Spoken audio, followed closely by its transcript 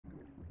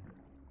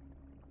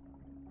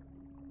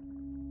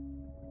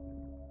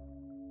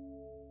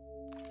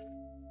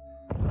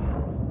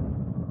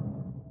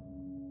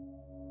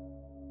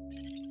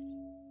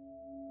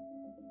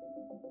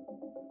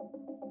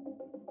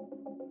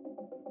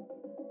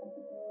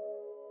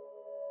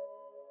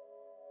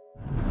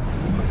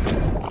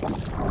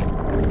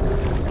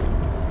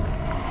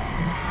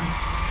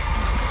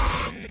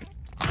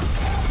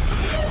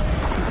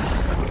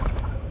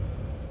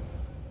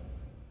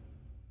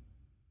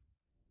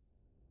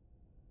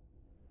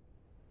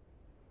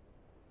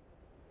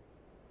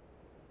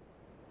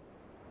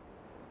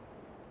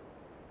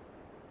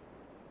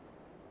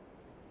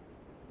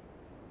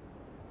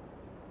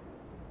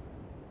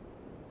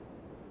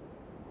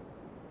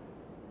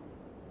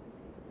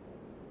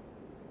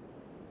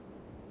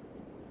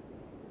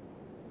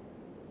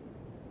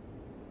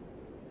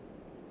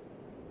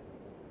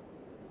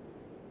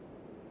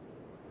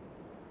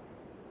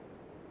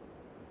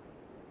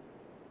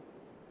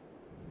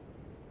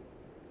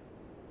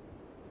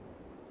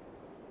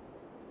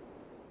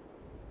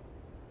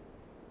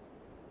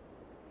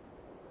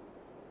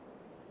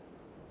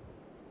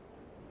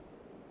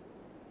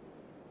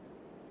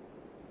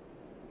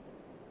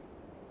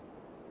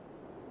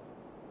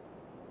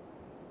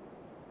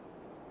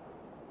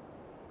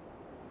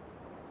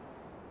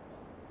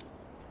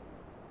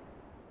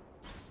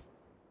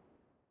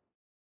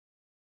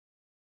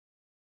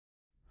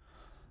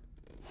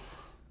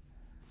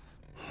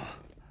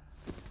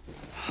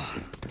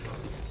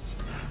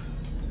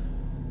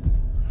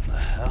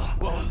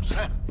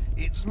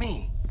It's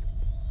me.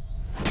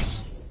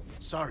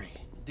 Sorry,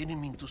 didn't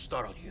mean to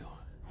startle you.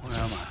 Where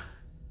am I?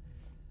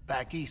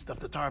 Back east of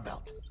the tar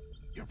belt.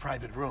 Your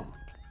private room.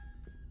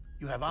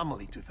 You have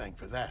Amelie to thank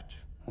for that.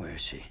 Where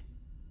is she?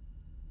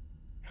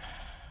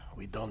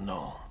 We don't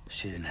know.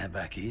 She didn't head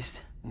back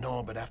east?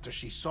 No, but after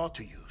she saw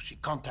to you, she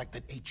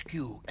contacted HQ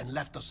and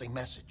left us a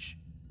message.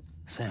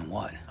 Saying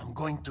what? I'm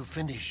going to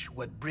finish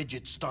what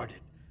Bridget started.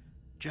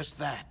 Just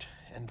that,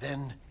 and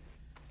then...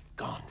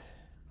 gone.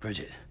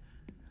 Bridget.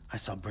 I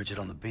saw Bridget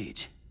on the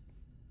beach.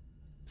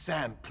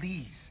 Sam,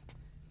 please.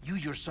 You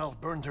yourself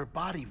burned her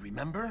body,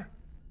 remember?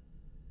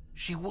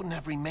 She wouldn't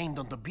have remained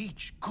on the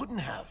beach. Couldn't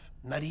have.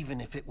 Not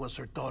even if it was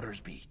her daughter's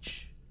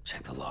beach.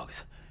 Check the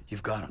logs.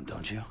 You've got them,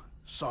 don't you?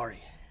 Sorry.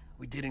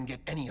 We didn't get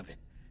any of it.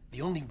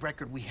 The only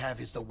record we have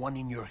is the one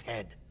in your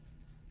head.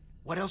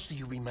 What else do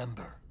you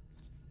remember?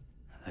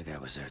 That guy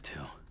was there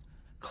too.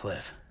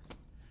 Cliff.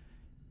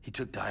 He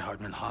took Die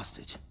Hardman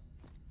hostage.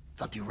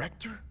 The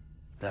director?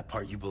 That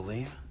part you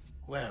believe?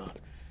 Well,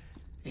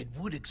 it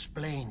would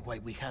explain why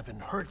we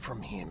haven't heard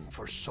from him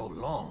for so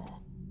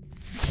long.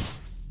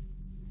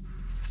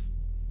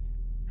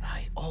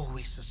 I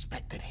always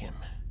suspected him.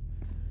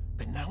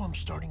 But now I'm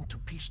starting to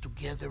piece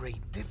together a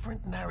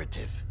different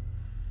narrative.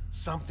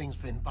 Something's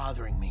been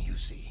bothering me, you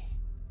see.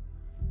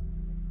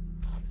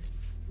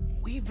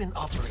 We've been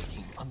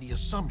operating on the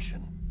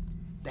assumption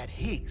that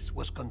Higgs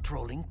was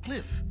controlling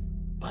Cliff.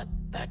 But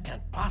that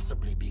can't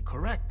possibly be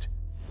correct.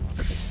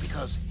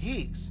 Because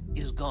Higgs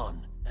is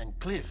gone, and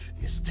Cliff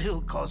is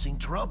still causing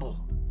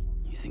trouble.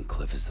 You think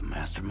Cliff is the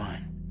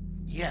mastermind?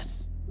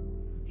 Yes.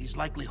 He's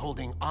likely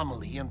holding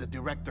Amelie and the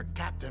director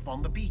captive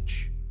on the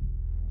beach.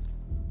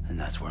 And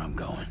that's where I'm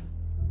going.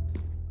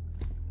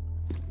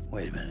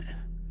 Wait a minute.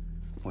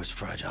 Where's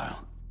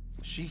Fragile?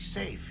 She's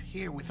safe,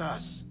 here with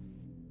us.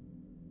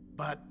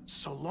 But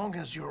so long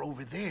as you're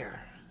over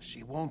there,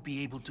 she won't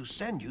be able to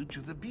send you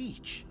to the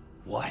beach.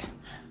 What?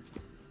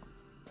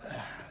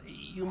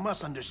 You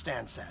must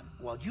understand, Sam.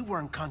 While you were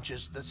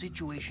unconscious, the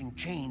situation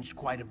changed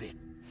quite a bit.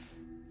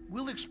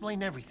 We'll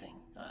explain everything,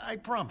 I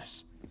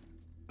promise.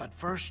 But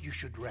first, you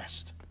should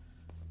rest.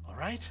 All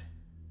right?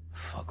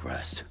 Fuck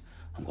rest.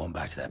 I'm going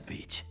back to that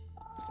beach.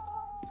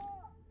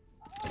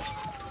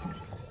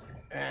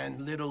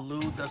 And little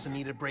Lou doesn't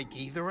need a break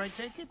either, I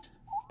take it?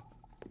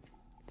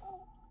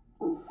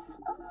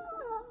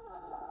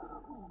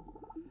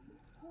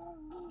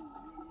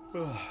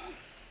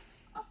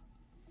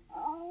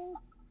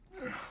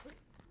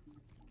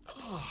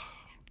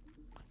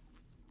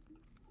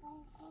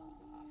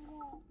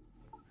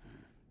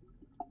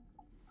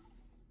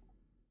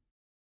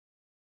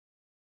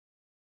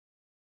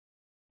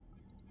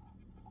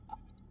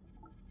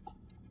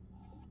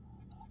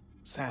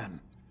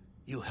 Sam,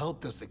 you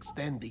helped us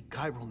extend the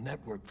chiral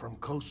network from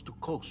coast to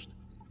coast.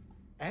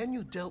 And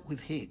you dealt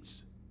with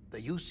Higgs,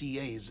 the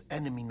UCA's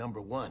enemy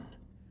 #1.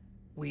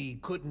 We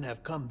couldn't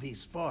have come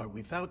this far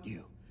without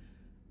you.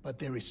 But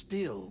there is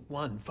still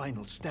one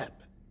final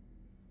step.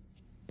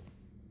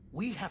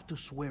 We have to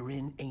swear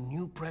in a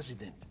new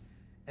president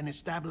and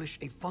establish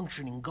a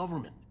functioning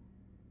government.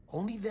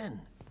 Only then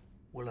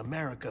will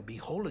America be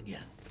whole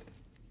again.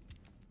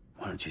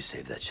 Why don't you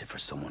save that shit for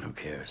someone who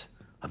cares?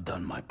 I've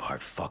done my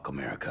part. Fuck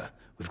America.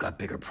 We've got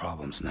bigger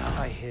problems now.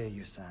 I hear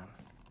you, Sam.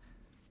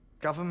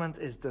 Government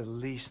is the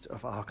least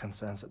of our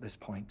concerns at this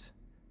point.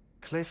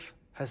 Cliff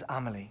has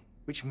Amelie,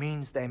 which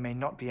means there may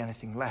not be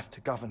anything left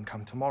to govern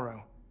come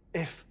tomorrow.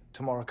 If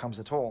tomorrow comes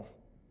at all.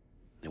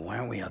 Then why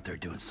aren't we out there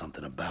doing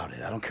something about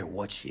it? I don't care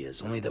what she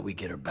is, only that we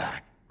get her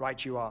back.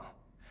 Right you are.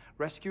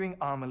 Rescuing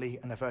Amelie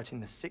and averting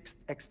the 6th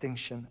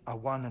extinction are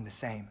one and the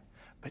same.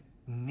 But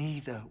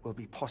neither will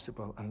be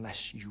possible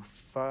unless you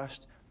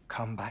first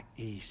come back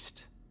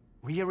east.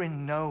 We are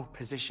in no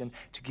position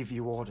to give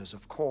you orders,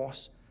 of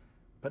course.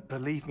 But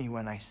believe me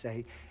when I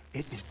say,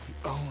 it is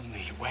the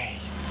only way.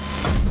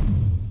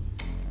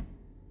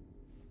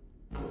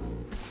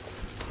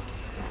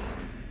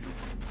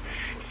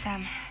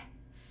 Sam,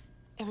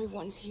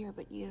 everyone's here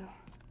but you.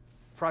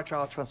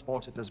 Fragile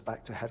transported us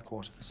back to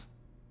headquarters.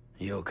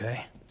 You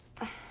okay?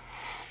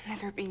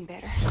 Never been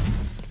better.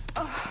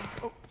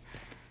 Oh.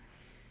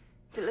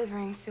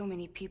 Delivering so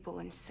many people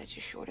in such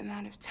a short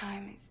amount of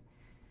time is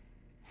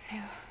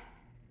new.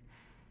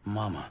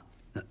 Mama.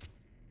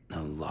 No,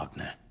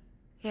 Lochner.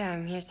 Yeah,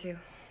 I'm here too.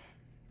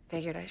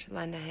 Figured I should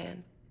lend a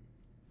hand.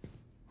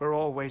 We're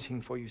all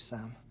waiting for you,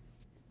 Sam.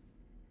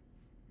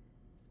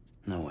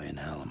 No way in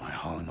hell am I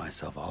hauling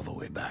myself all the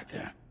way back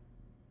there.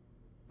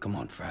 Come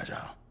on,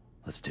 Fragile.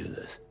 Let's do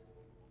this.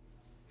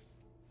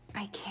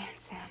 I can't,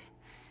 Sam.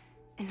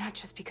 And not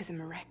just because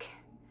I'm a wreck.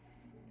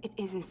 It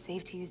isn't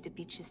safe to use the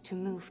beaches to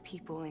move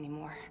people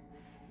anymore.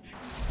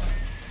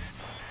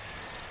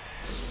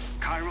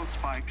 Chiral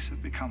spikes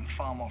have become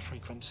far more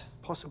Frequent,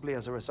 possibly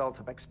as a result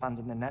of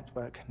expanding the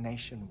network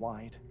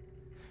nationwide.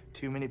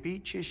 Too many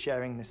beaches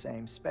sharing the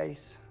same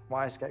space,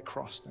 wires get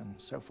crossed, and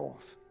so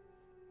forth.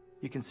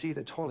 You can see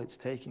the toll it's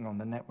taking on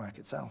the network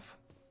itself.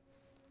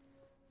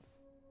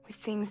 With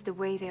things the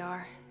way they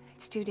are,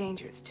 it's too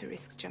dangerous to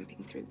risk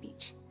jumping through a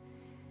beach.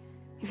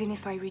 Even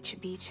if I reach a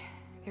beach,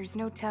 there's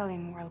no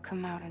telling where I'll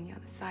come out on the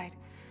other side.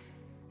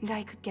 And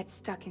I could get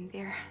stuck in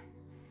there.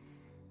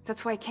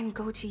 That's why I can't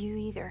go to you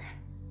either.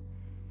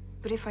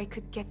 But if I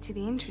could get to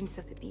the entrance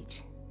of the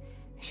beach,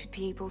 I should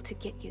be able to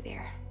get you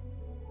there.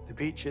 The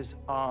beaches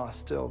are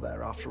still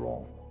there after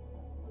all.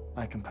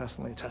 I can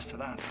personally attest to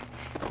that.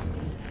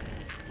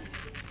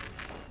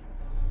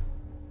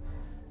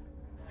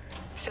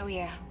 So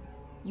yeah,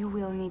 you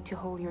will need to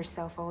hold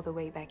yourself all the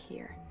way back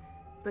here.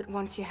 But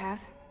once you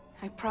have,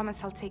 I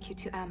promise I'll take you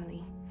to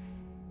Amelie.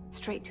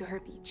 Straight to her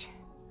beach.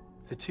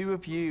 The two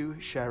of you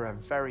share a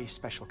very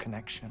special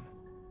connection.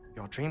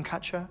 Your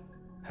dreamcatcher,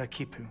 her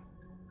quipu.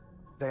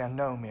 They are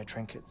no mere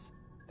trinkets.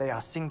 They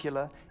are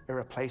singular,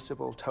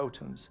 irreplaceable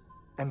totems,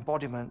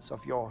 embodiments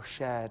of your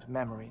shared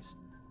memories.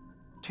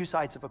 Two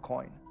sides of a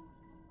coin.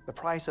 The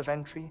price of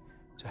entry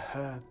to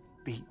her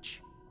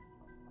beach.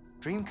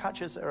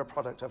 Dreamcatchers are a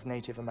product of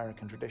Native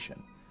American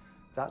tradition,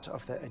 that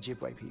of the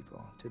Ojibwe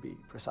people, to be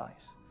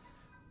precise.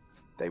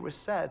 They were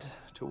said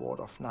to ward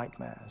off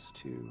nightmares,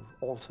 to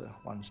alter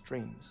one's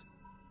dreams.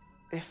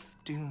 If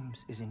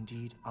Dooms is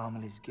indeed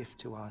Amelie's gift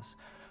to us,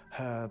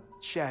 her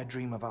shared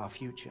dream of our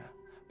future,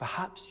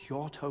 perhaps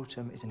your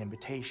totem is an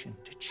invitation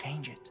to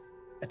change it.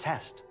 A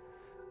test,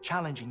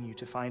 challenging you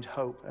to find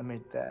hope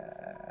amid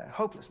their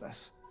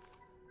hopelessness.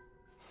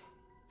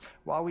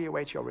 While we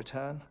await your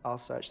return, I'll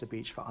search the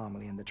beach for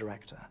Amelie and the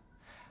director.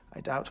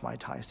 I doubt my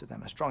ties to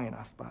them are strong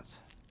enough, but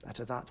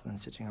better that than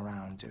sitting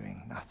around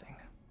doing nothing.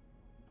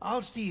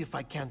 I'll see if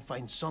I can't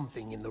find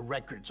something in the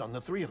records on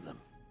the three of them.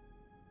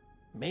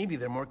 Maybe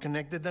they're more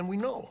connected than we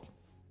know.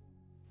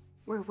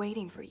 We're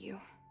waiting for you.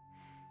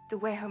 The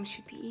way home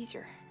should be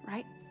easier,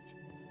 right?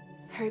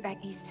 Hurry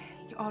back east.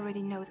 You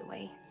already know the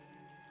way.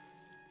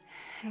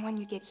 And when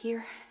you get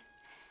here...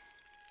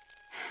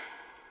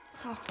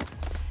 Oh.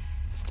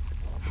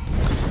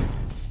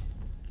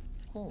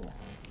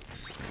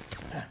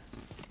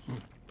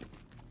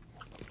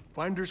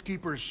 Finders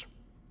keepers.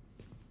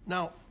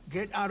 Now,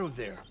 get out of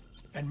there,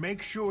 and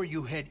make sure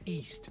you head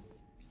east,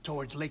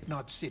 towards Lake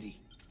Knot City.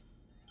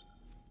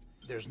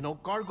 There's no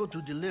cargo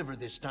to deliver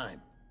this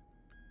time.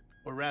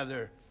 Or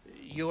rather,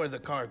 you're the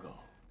cargo.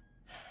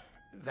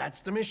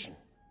 That's the mission.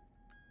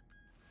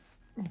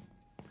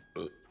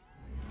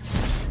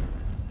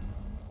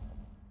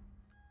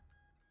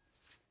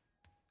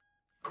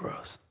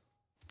 Gross.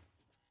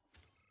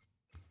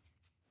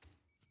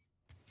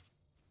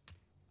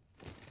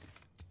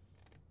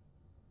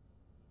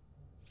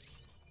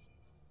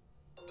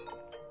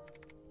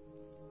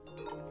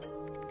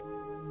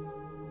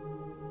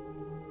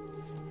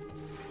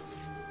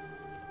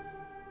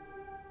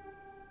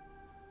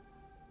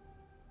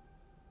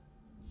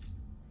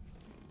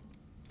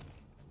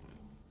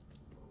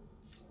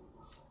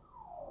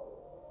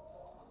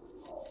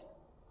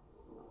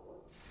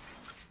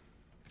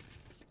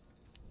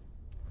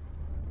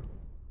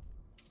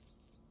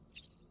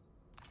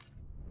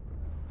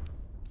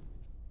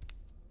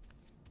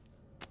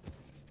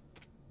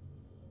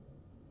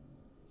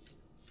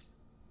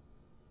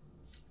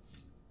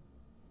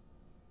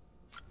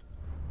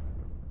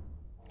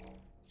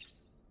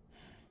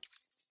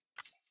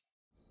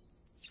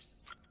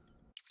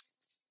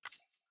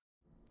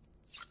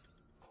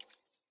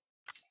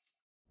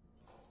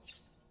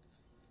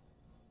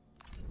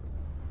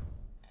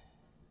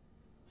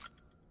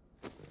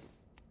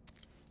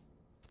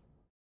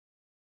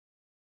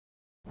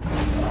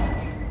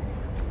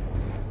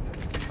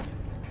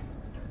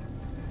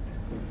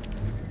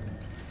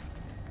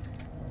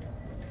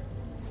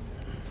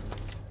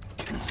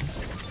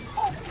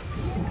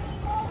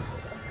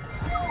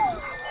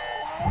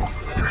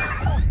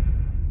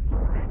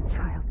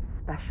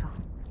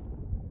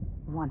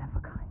 One of a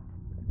kind.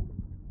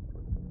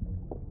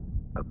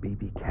 A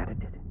baby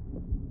candidate.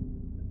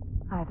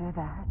 Either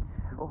that,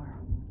 or...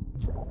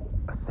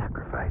 a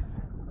sacrifice.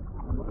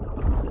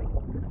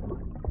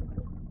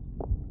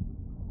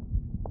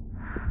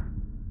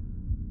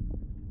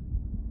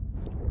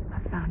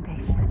 A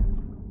foundation.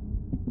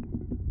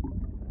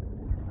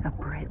 A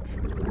bridge.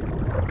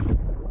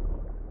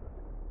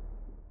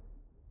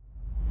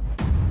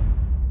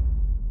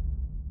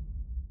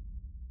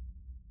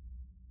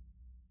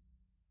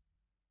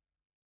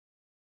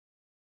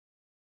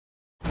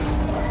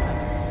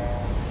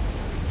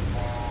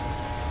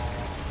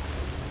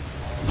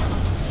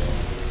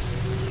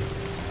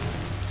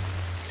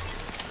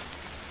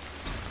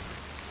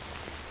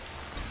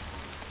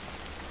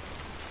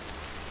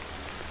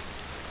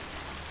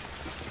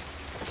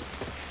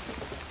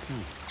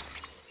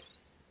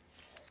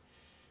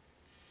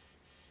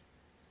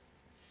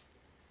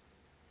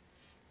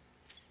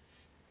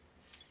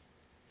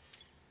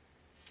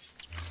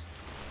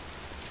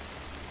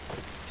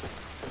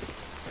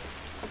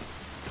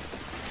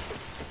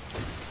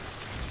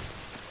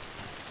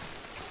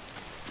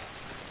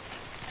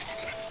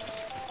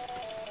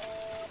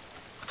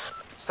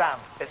 Sam,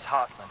 it's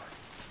Hartman.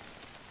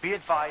 Be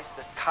advised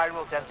that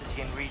chiral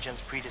density in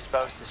regions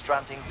predisposed to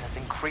strandings has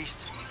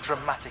increased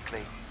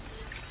dramatically.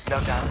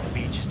 No doubt the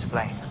beach is to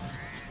blame.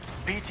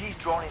 BTs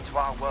drawn into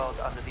our world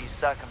under these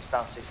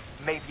circumstances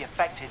may be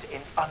affected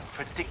in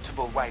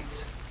unpredictable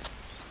ways.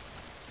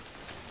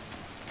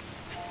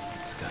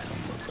 This guy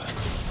don't look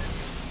bad.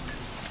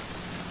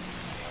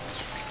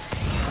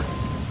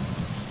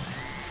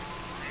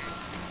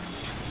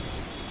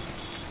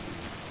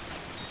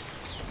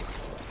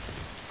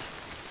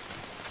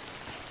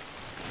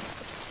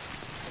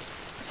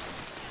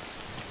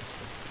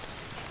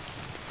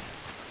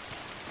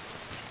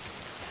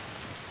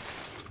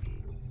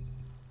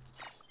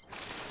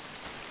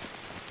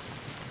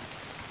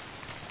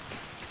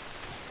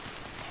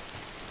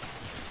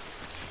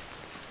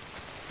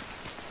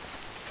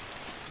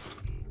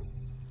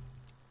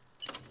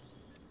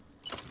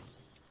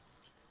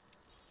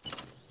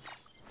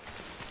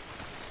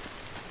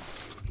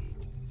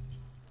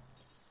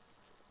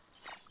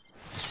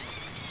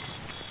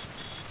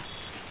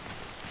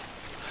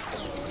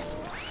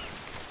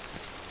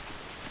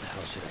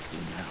 What should I do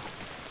now?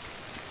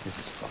 This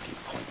is fucking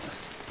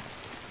pointless.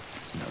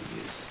 It's no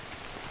use.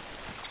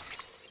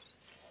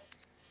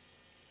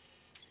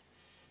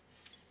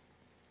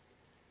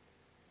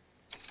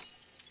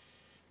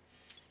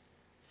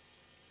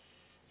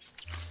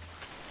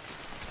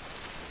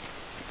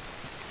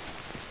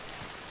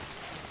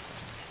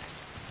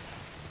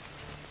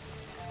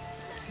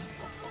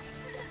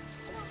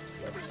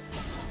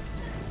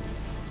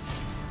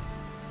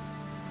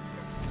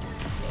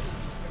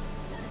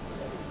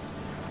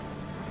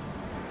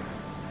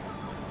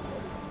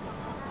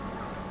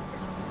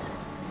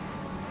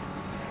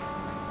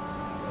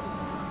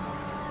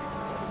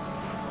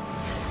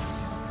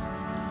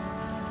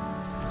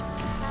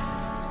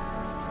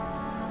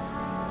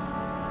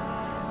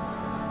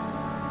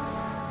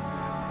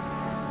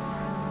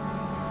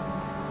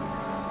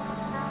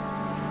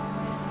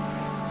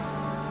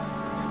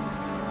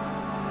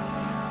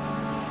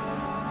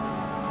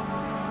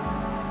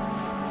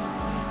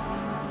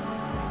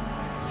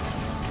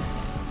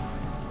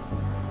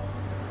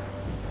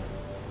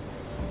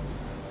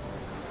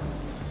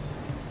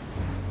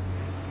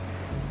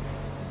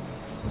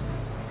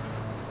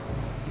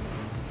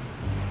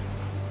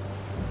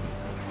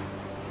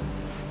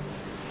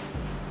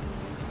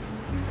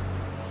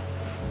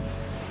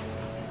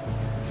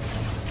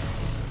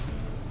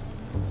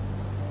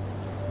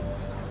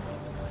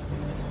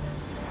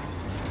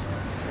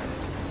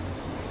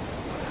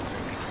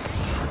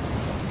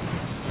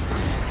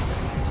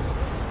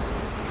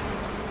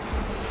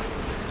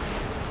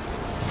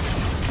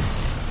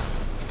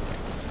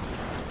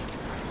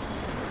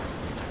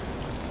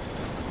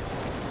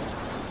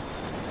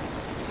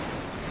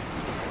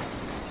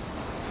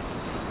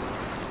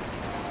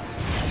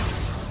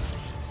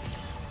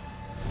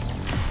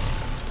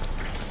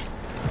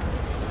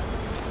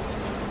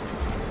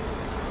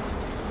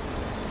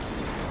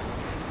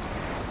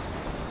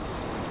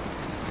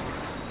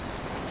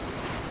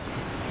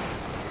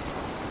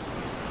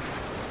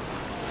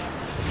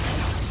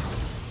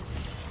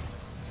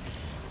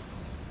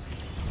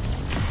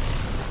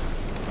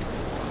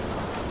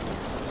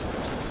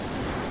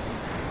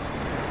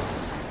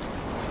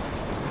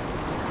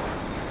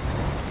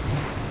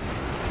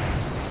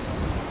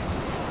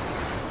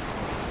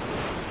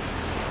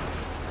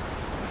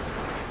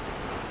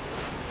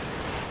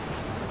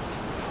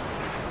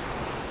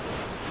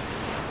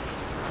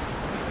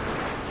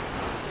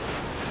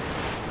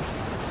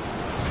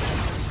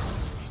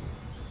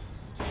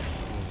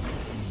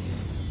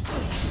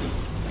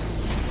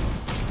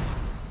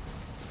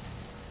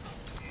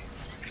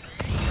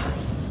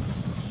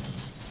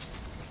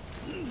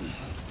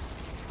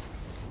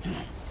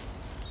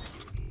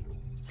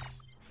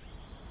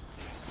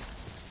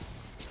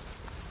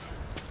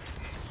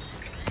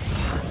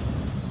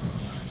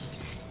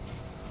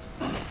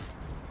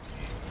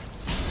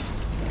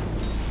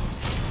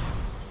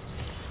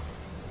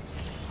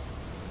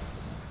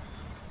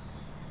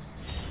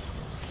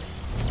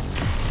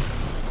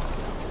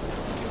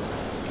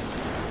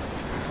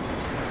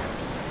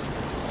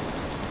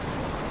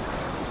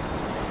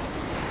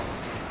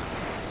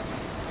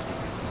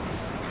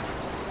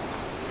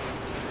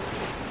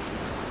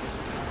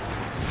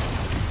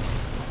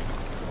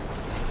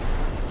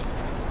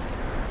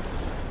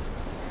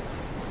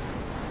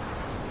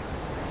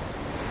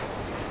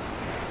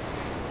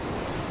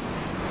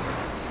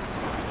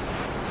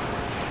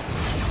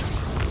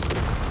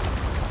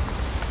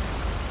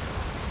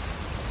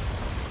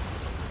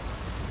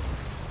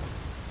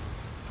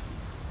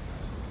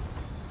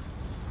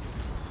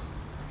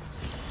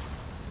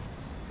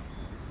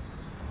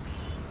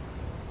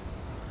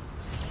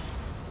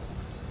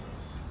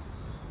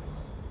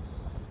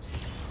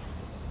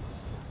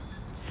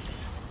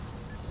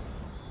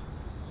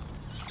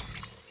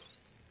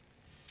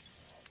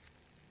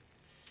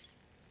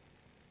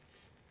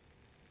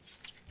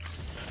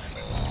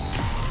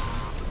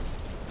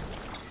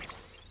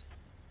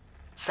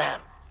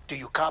 Sam, do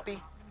you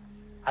copy?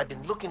 I've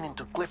been looking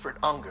into Clifford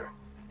Unger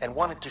and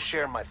wanted to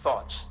share my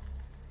thoughts.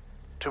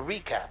 To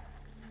recap,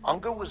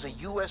 Unger was a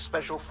U.S.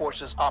 Special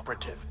Forces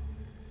operative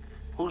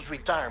whose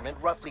retirement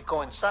roughly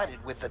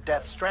coincided with the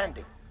Death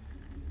Stranding.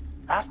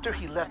 After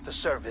he left the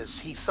service,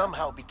 he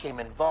somehow became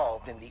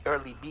involved in the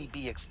early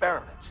BB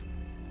experiments.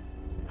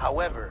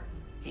 However,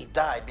 he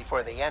died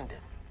before they ended.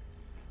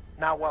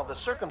 Now, while the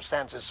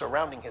circumstances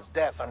surrounding his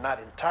death are not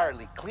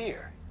entirely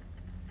clear,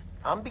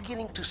 I'm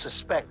beginning to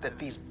suspect that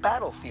these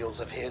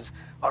battlefields of his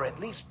are at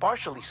least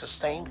partially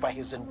sustained by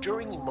his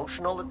enduring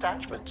emotional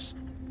attachments.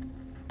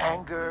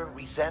 Anger,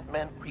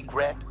 resentment,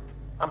 regret.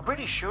 I'm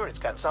pretty sure it's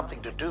got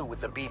something to do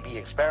with the BB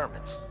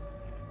experiments.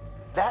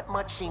 That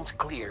much seems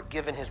clear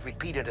given his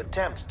repeated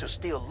attempts to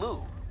steal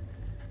Lou.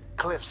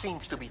 Cliff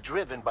seems to be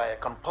driven by a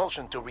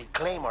compulsion to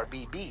reclaim our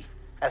BB,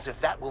 as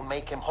if that will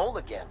make him whole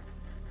again.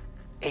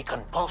 A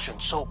compulsion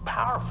so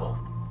powerful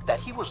that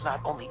he was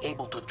not only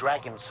able to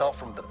drag himself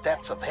from the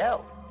depths of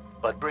hell,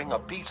 but bring a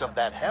piece of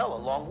that hell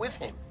along with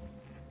him.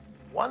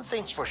 One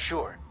thing's for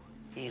sure,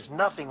 he's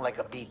nothing like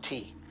a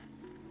BT.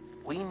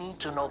 We need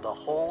to know the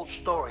whole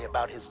story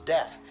about his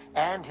death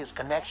and his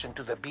connection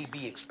to the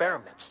BB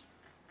experiments.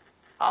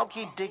 I'll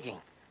keep digging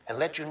and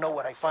let you know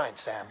what I find,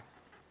 Sam.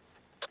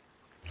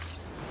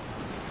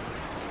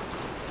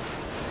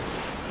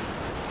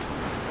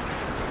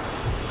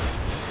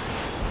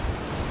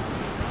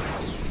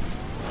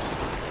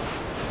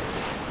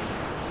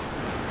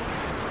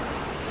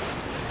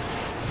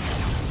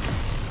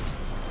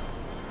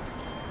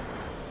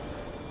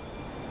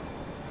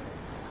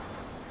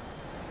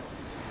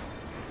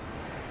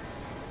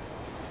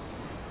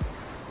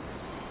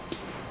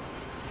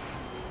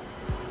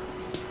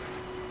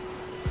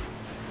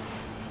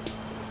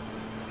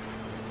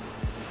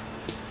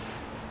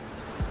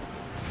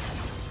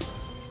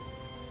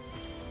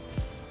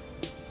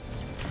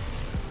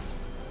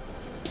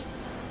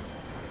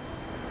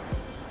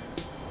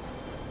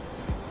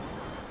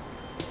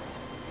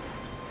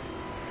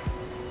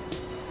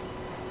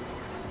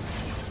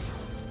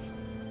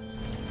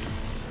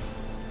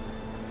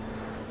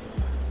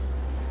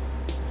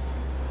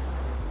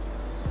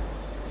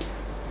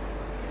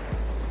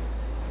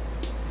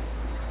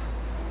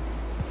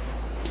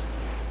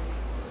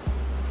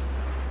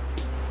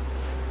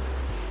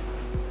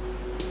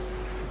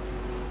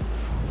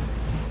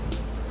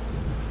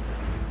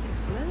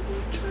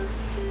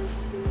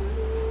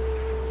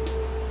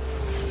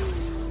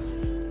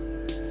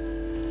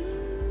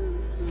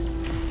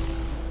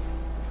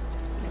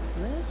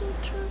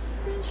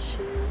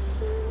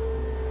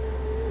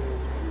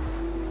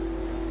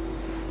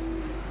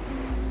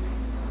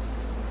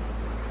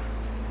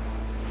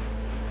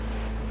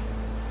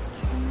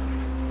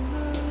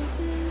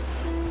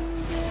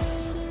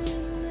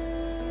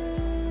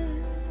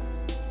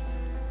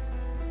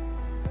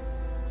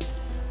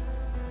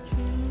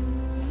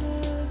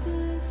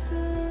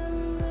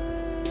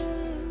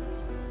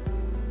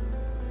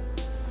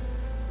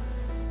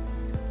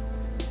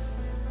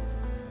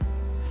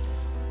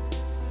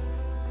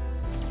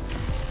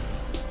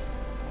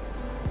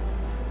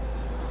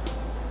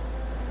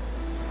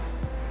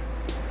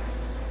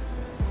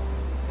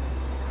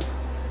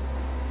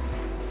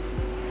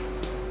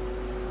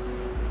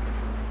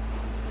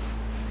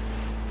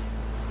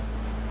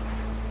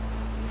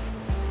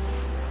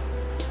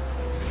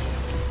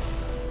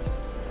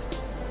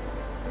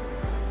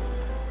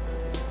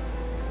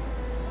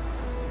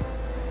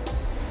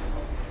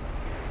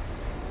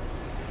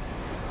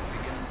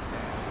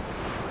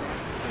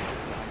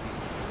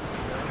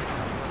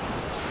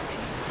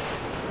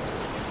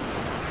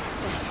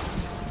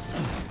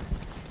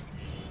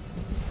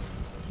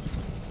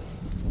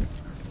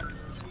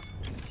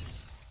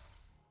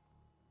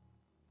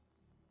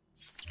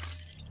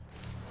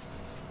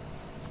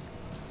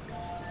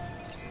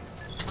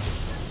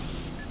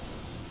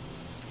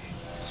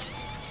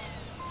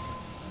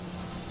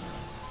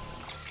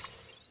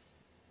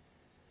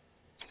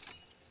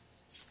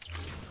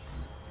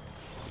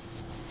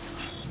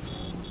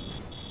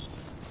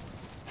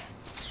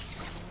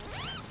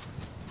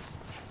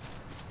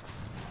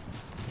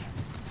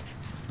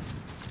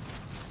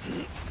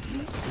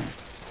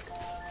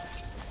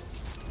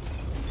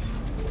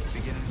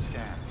 Beginning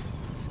scan.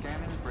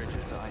 Scanning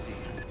bridges ID.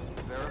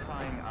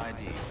 Verifying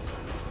ID.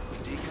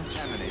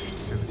 Decontaminating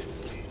suit.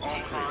 All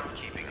card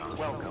keeping on.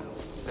 Welcome,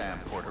 Sam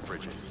Porter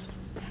Bridges.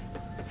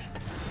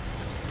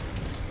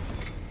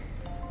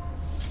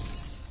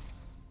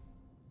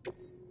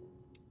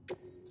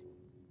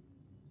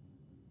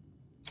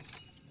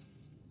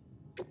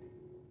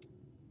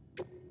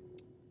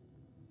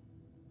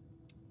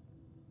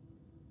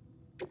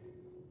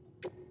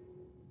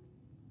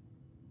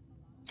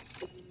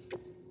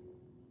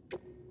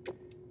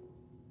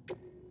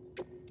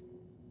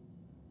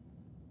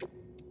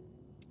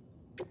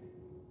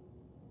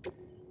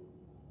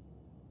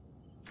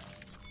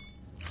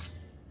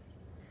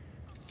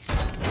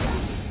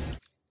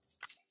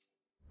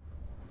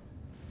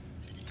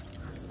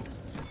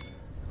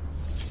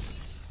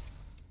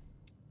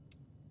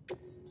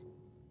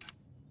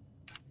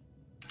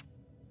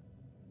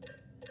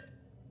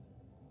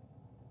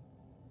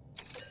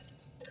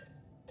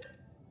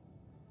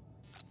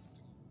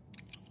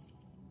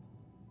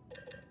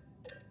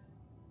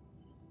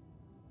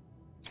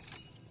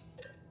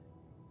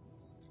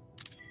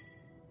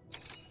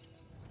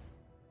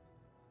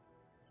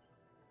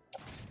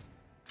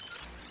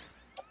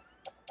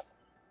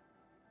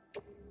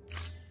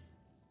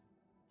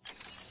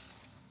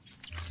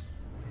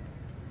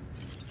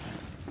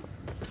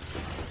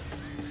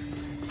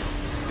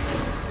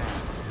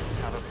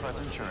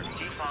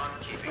 Recon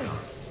keeping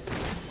up.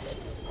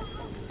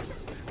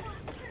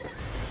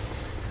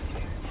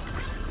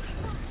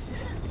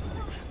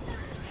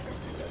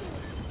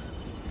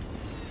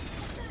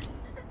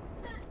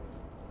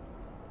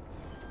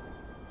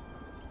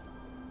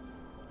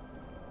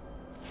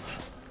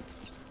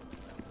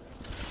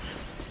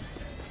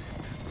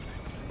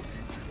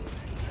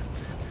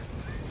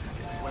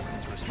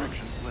 Weapons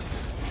restrictions lifted.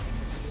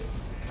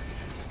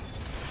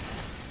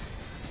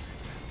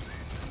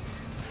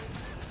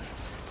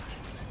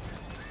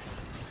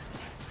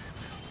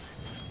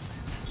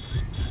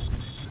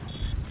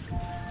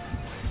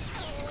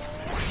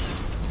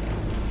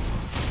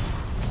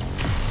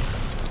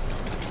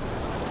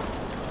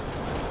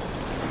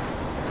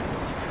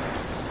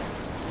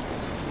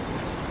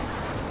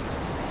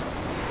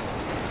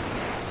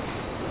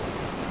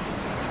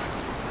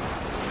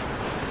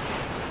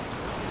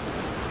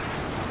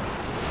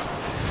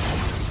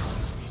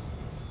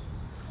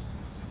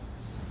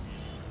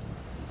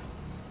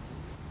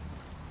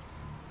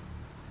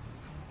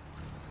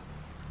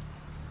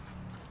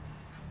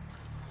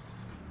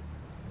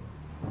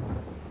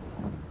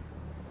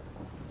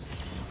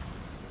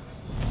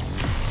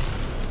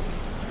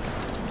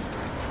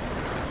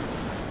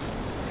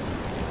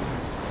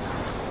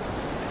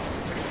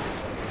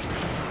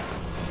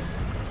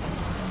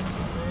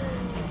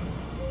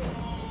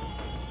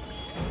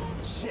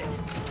 Shit!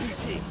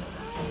 BT!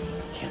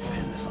 Can't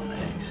pin this on the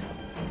eggs.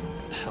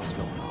 What the hell's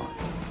going on?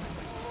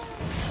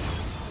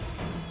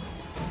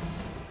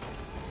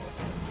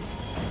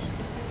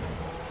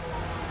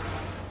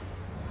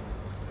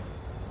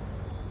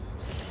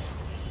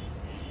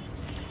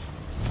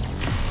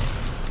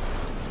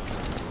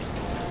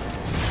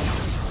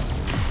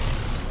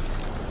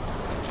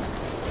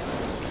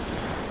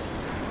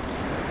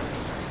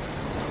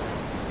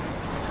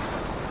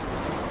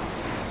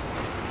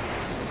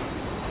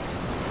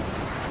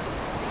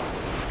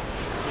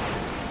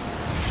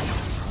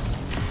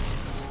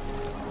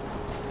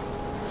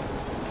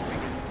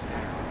 Beginning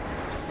scan.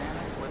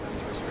 Scanning.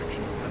 Weapons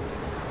restrictions lifted.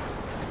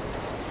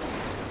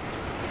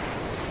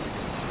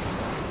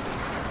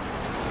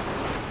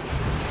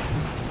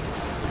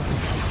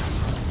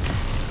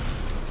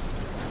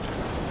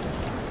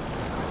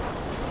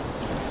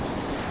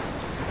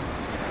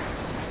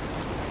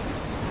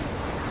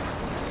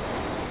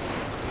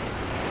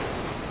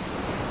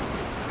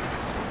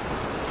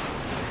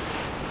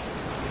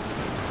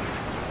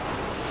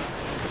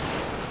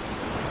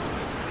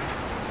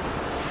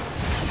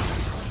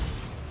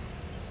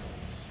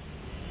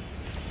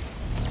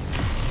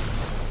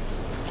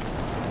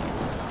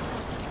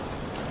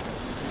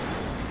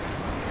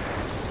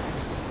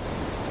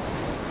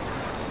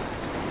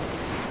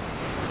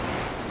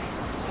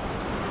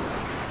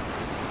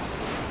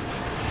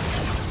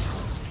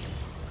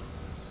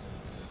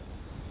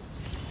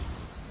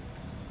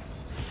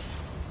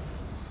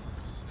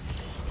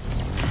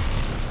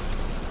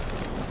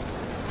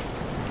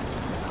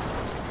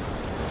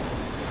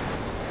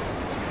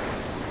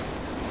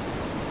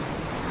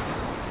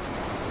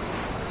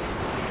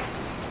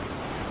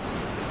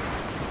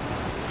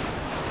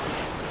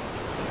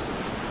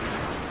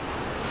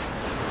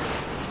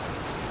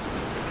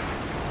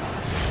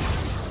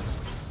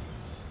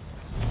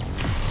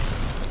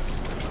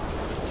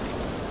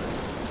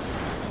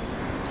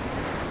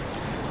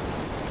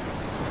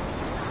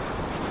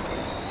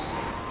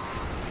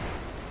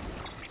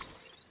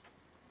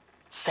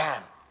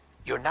 Sam,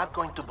 you're not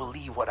going to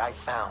believe what I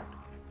found.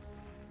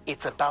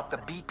 It's about the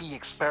BP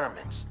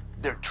experiments,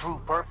 their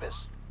true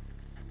purpose.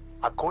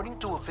 According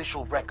to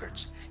official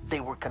records, they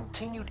were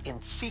continued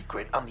in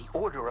secret on the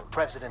order of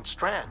President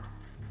Strand,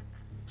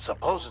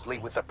 supposedly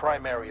with the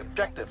primary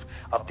objective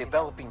of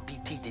developing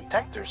BT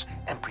detectors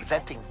and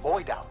preventing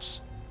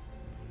void-outs.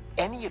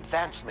 Any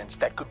advancements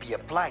that could be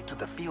applied to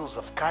the fields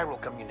of chiral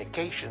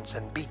communications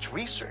and beach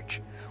research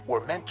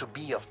were meant to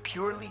be of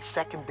purely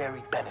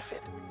secondary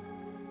benefit.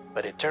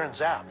 But it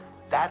turns out,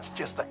 that's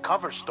just a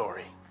cover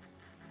story.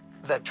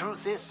 The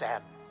truth is,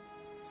 Sam,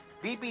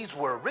 BBs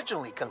were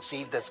originally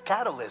conceived as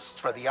catalysts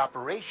for the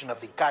operation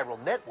of the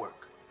chiral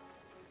network.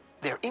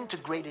 They're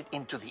integrated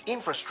into the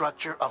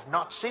infrastructure of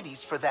Knot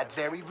cities for that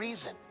very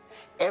reason.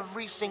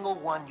 Every single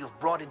one you've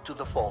brought into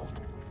the fold.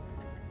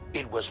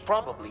 It was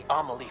probably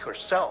Amelie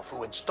herself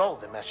who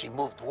installed them as she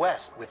moved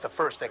west with the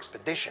first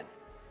expedition,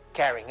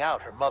 carrying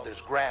out her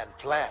mother's grand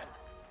plan,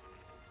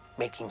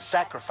 making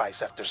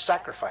sacrifice after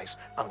sacrifice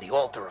on the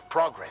altar of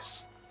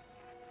progress.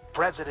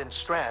 President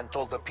Strand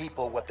told the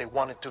people what they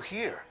wanted to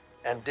hear,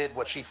 and did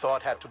what she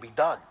thought had to be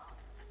done.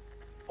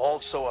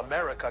 Also,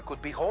 America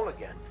could be whole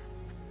again.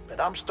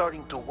 But I'm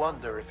starting to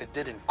wonder if it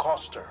didn't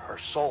cost her her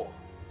soul.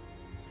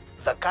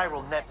 The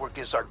chiral network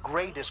is our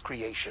greatest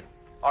creation,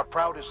 our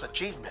proudest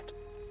achievement,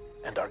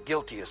 and our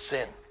guiltiest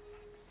sin.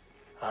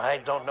 I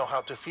don't know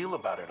how to feel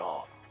about it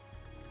all.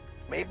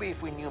 Maybe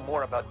if we knew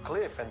more about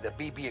Cliff and the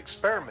BB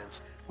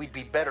experiments, we'd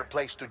be better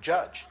placed to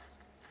judge.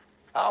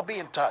 I'll be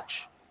in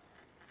touch.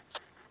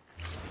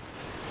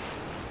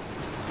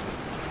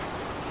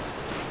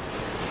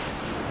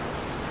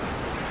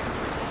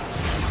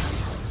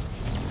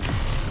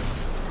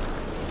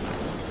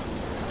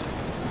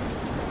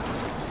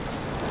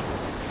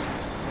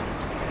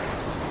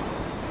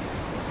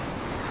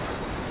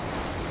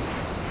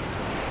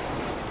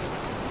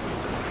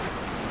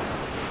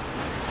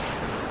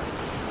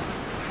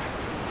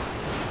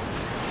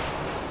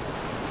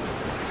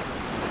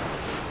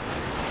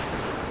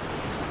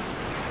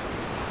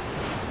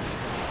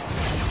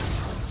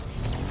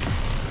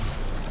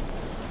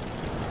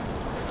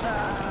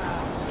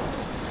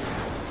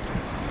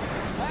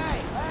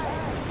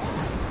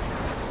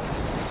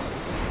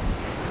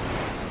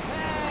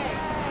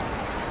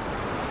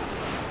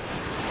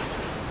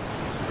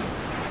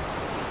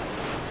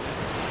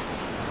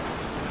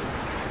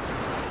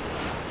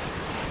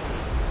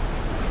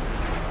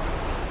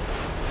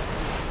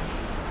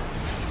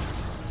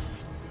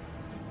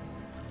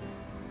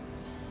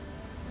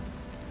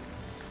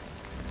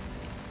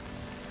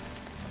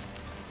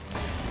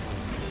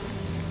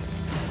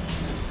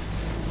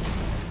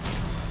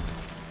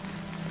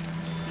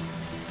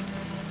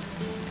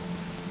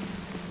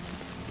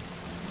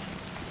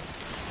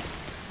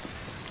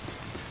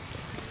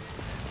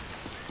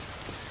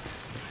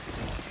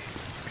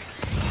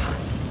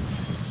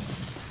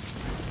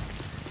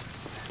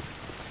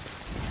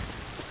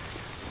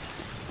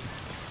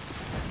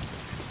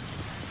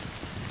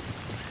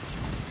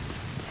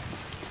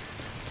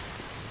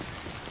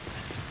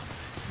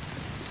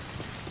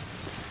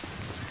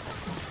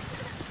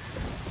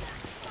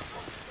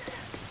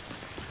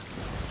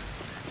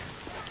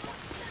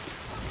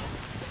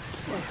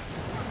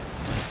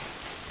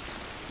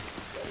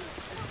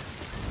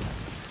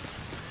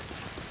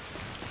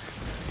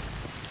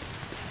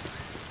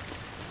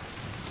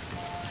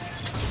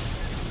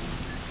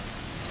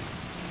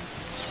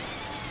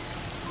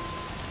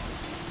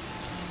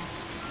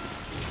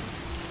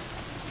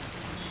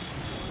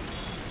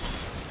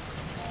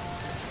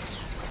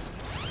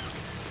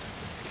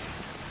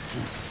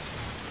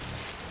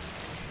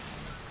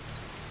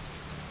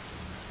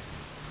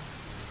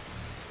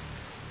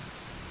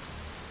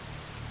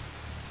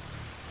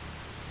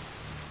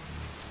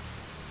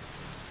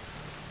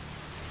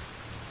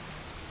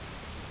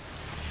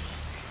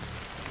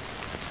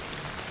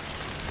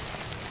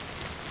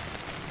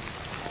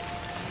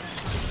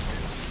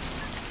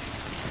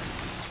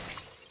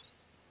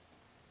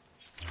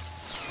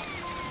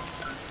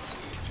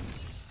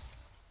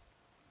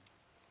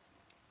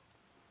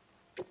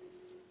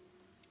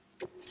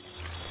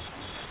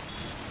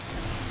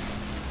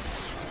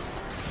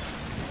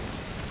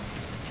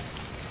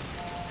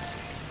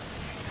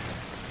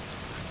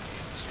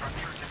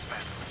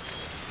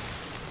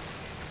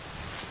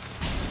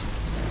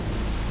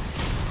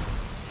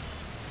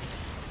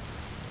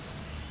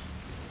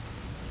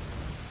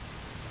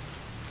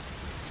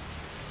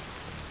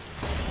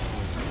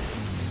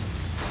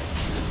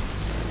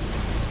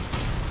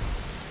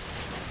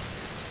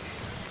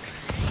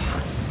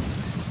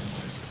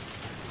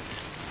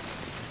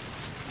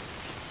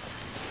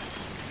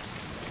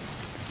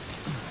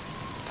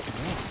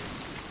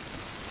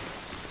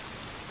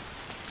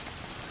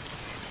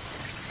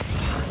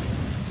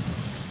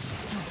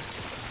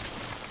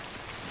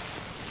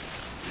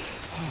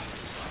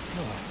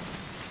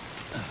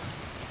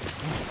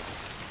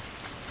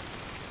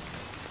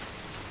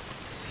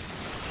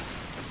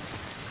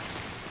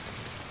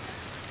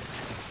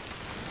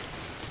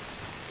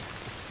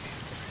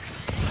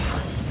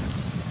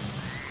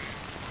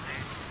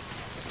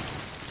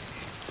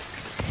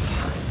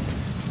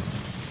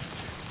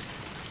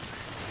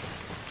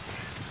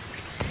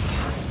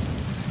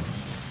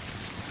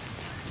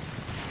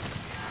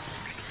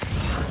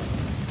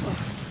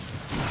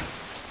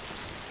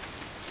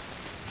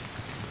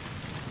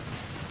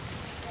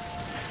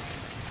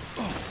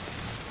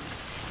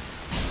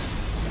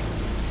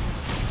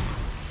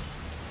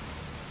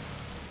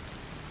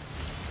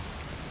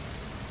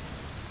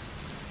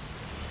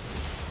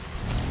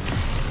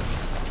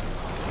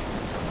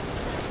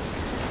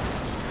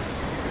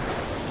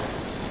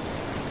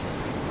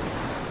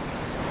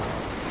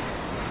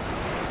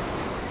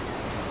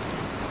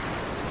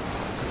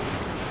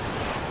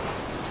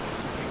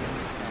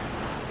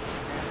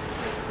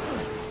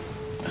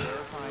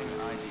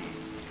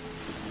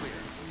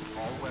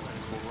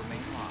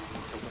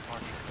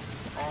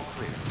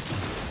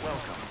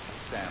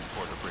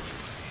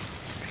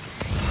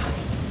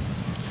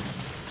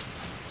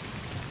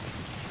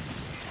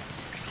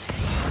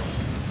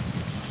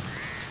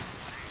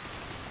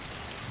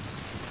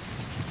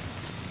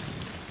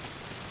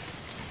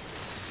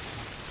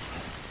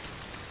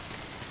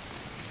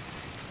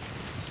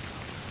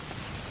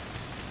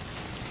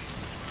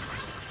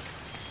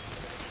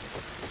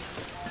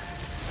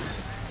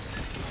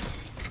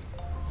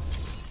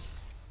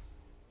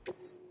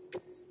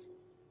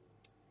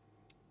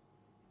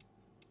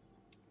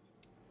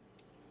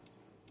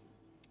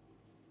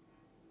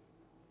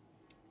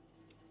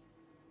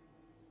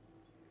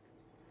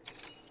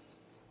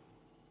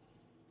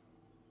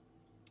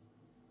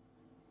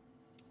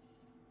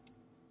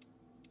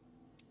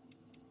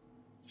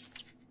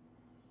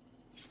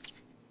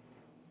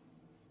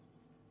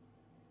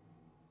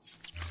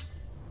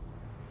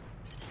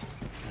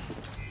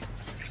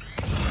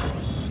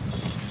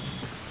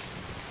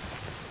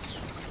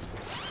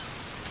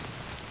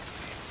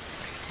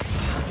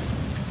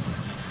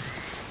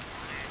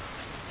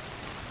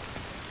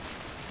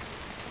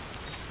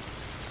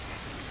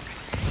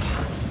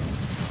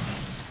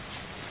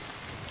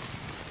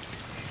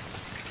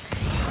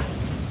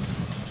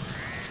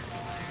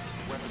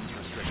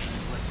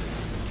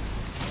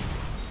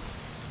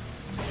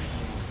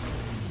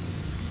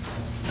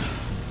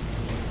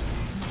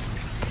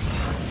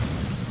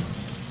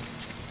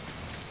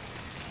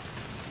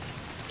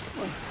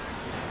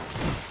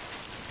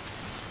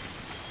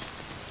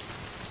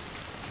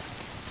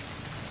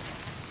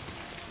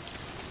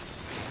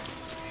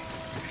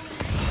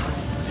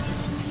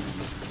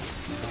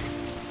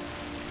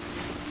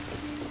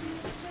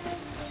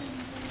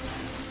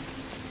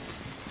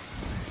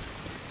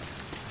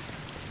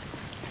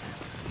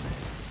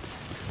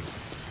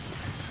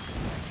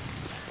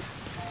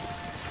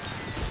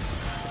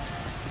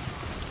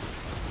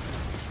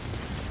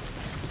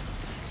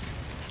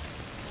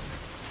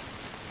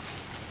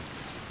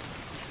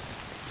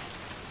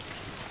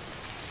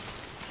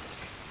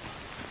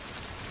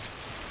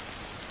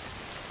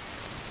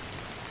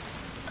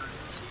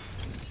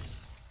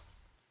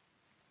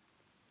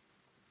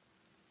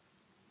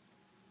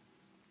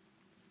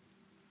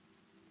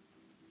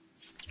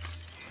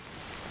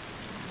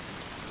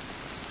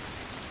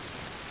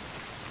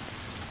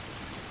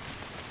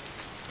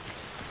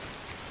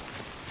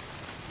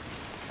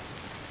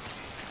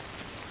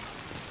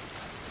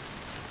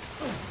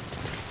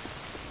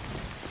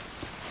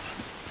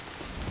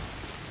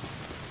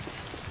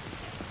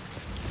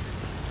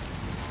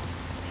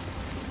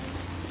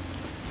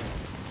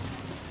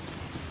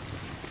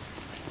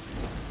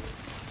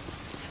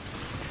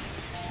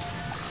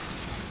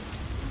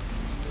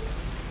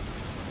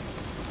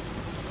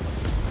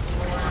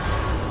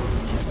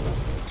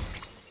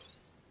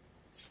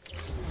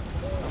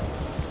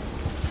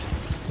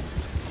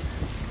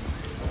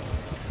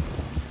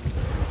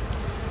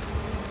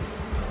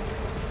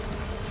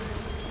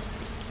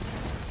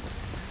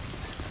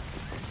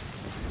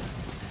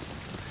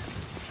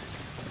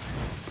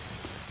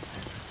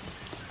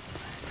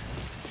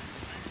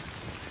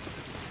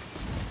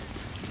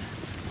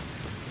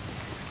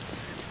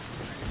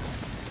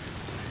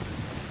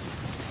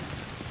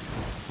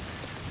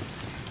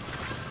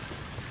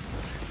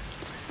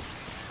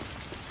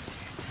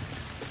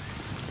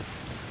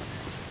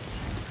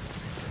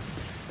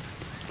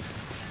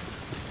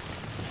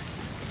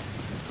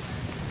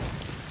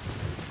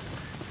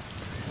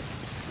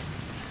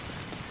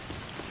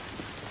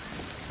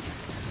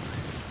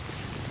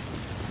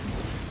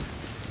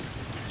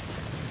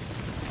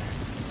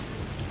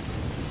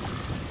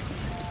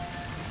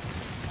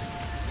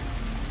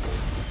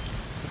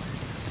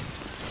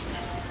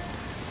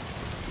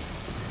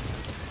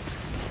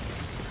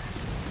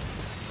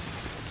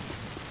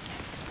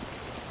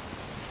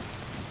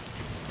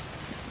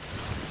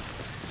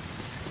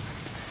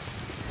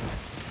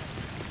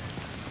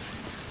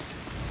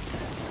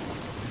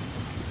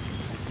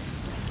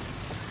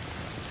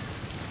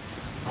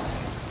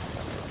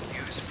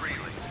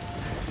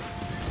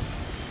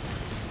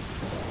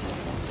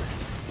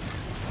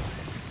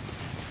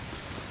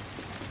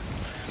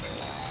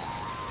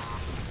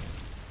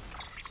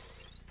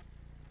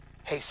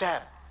 Hey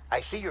Sam, I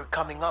see you're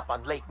coming up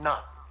on Lake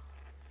Knot.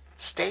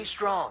 Stay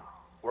strong.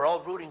 We're all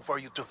rooting for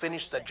you to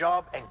finish the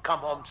job and come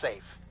home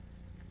safe.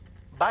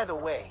 By the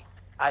way,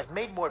 I've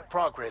made more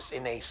progress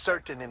in a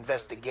certain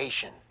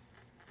investigation.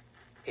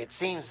 It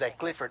seems that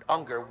Clifford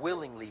Unger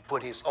willingly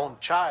put his own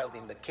child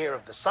in the care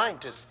of the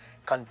scientists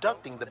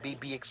conducting the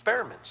BB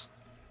experiments.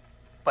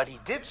 But he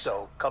did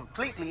so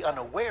completely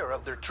unaware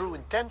of their true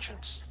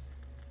intentions.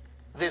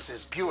 This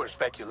is pure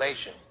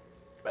speculation,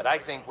 but I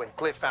think when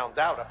Cliff found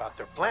out about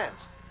their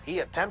plans, he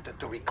attempted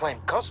to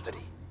reclaim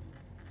custody.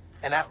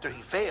 And after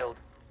he failed,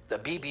 the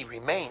BB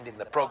remained in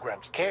the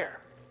program's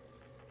care.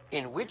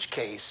 In which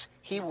case,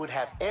 he would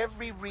have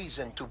every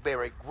reason to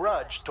bear a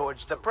grudge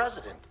towards the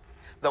president,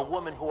 the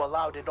woman who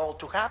allowed it all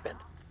to happen,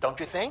 don't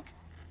you think?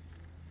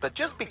 But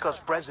just because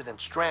President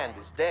Strand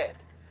is dead,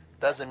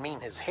 doesn't mean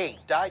his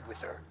hate died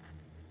with her.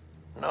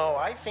 No,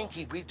 I think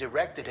he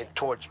redirected it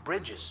towards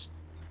Bridges.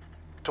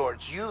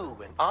 Towards you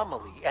and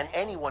Amelie and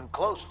anyone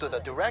close to the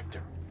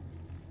director.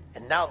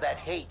 And now that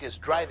hate is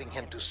driving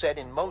him to set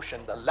in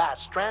motion the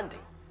last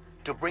stranding,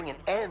 to bring an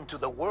end to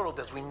the world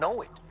as we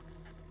know it.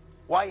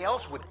 Why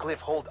else would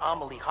Cliff hold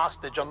Amelie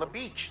hostage on the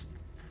beach?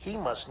 He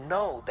must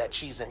know that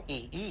she's an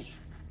EE.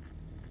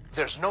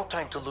 There's no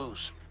time to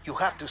lose. You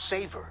have to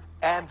save her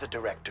and the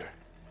director.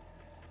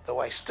 Though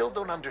I still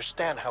don't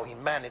understand how he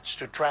managed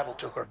to travel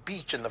to her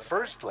beach in the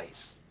first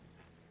place.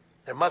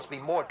 There must be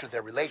more to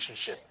their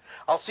relationship.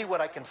 I'll see what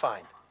I can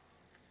find.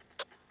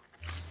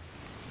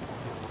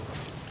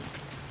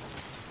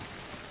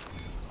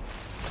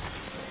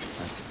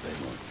 That's a big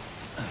one.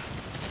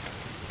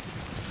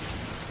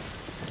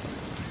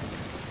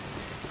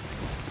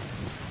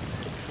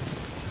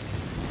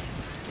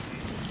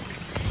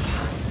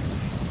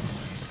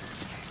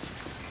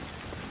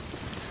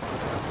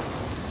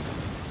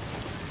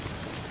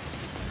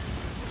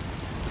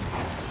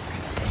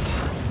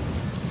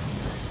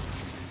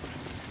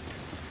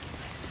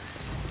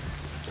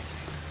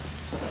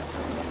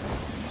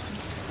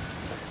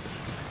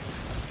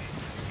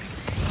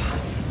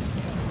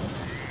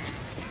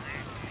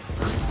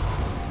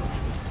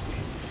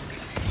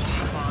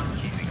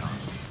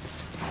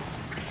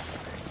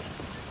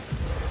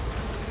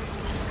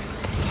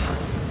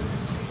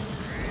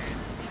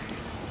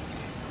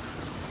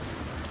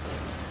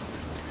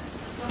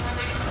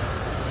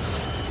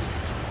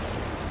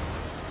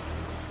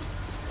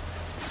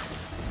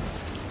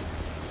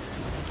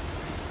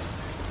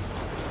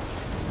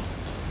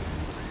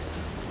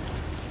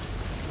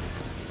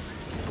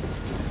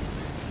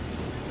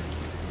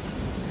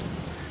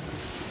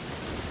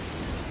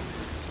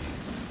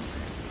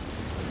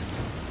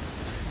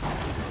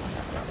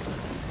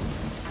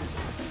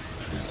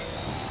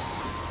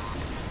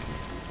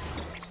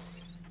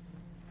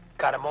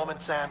 Got a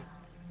moment, Sam?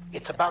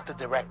 It's about the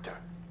director.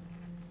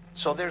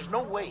 So there's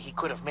no way he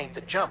could have made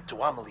the jump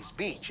to Amelie's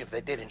beach if they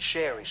didn't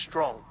share a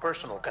strong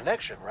personal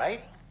connection,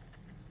 right?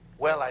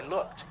 Well, I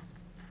looked,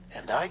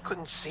 and I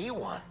couldn't see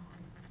one.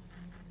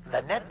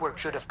 The network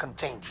should have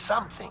contained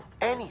something,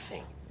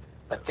 anything,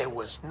 but there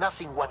was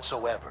nothing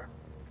whatsoever.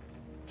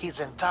 His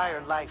entire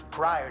life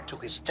prior to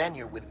his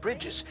tenure with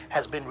Bridges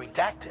has been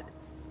redacted.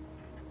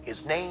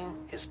 His name,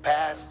 his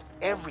past,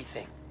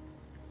 everything.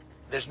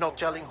 There's no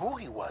telling who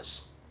he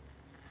was.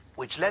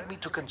 Which led me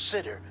to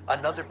consider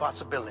another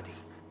possibility.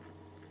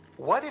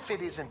 What if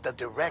it isn't the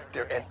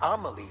director and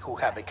Amelie who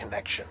have a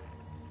connection,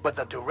 but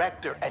the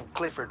director and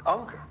Clifford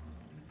Unger?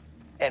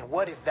 And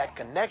what if that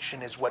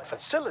connection is what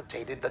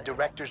facilitated the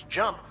director's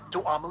jump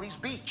to Amelie's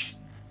beach?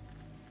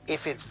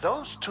 If it's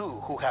those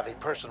two who have a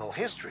personal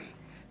history,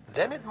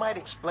 then it might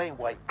explain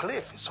why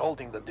Cliff is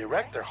holding the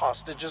director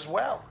hostage as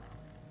well.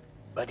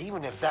 But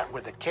even if that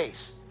were the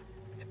case,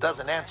 it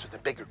doesn't answer the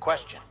bigger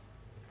question.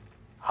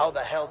 How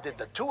the hell did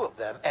the two of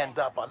them end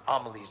up on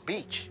Amelie's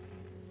beach?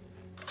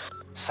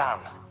 Sam,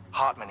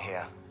 Hartman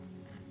here.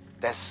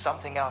 There's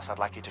something else I'd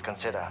like you to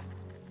consider.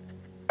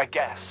 A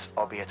guess,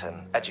 albeit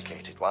an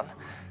educated one,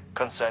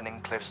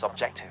 concerning Cliff's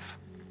objective.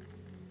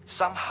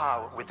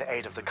 Somehow, with the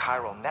aid of the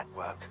chiral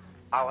network,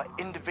 our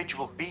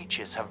individual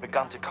beaches have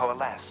begun to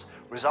coalesce,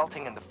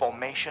 resulting in the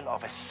formation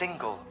of a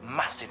single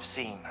massive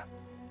seam.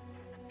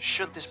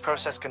 Should this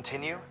process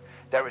continue,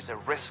 there is a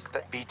risk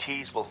that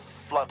BTs will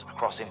flood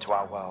across into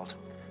our world,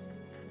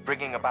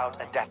 bringing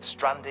about a death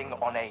stranding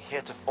on a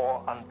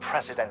heretofore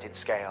unprecedented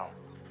scale.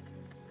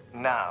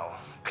 Now,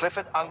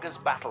 Clifford Unger's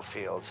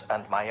battlefields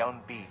and my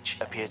own beach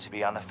appear to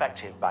be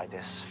unaffected by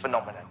this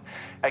phenomenon,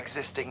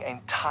 existing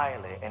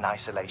entirely in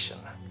isolation.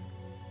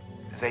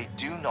 They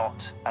do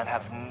not and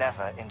have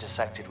never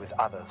intersected with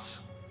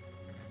others.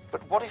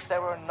 But what if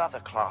there were another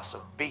class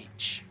of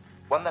beach,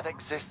 one that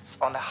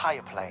exists on a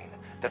higher plane,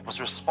 that was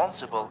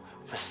responsible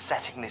for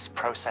setting this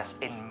process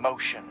in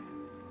motion?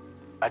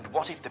 And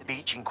what if the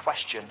beach in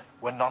question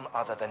were none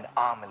other than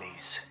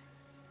Amelie's?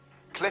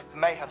 Cliff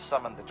may have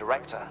summoned the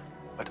director,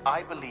 but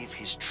I believe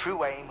his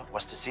true aim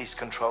was to seize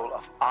control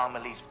of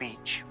Amelie's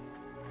beach,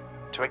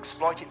 to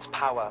exploit its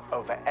power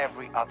over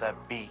every other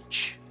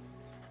beach,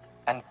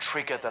 and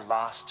trigger the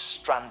last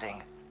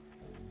stranding.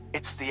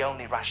 It's the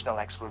only rational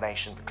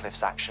explanation for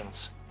Cliff's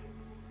actions.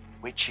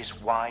 Which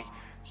is why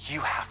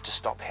you have to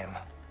stop him.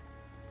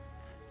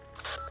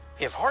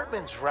 If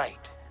Hartman's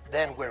right,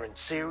 then we're in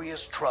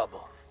serious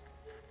trouble.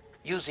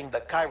 Using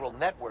the chiral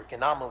network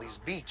in Amelie's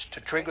beach to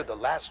trigger the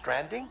last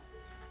stranding?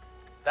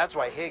 That's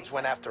why Higgs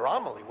went after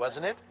Amelie,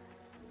 wasn't it?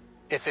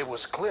 If it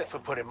was Cliff who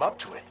put him up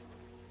to it.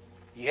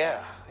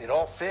 Yeah, it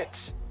all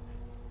fits.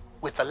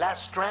 With the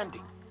last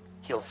stranding,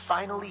 he'll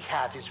finally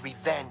have his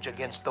revenge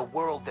against the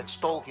world that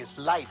stole his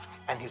life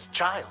and his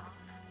child.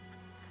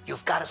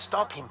 You've got to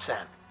stop him,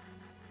 Sam.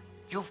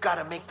 You've got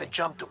to make the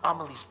jump to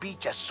Amelie's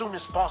beach as soon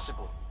as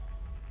possible.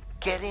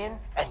 Get in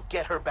and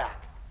get her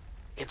back.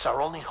 It's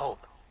our only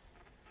hope.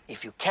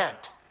 If you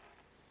can't,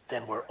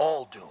 then we're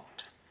all doomed.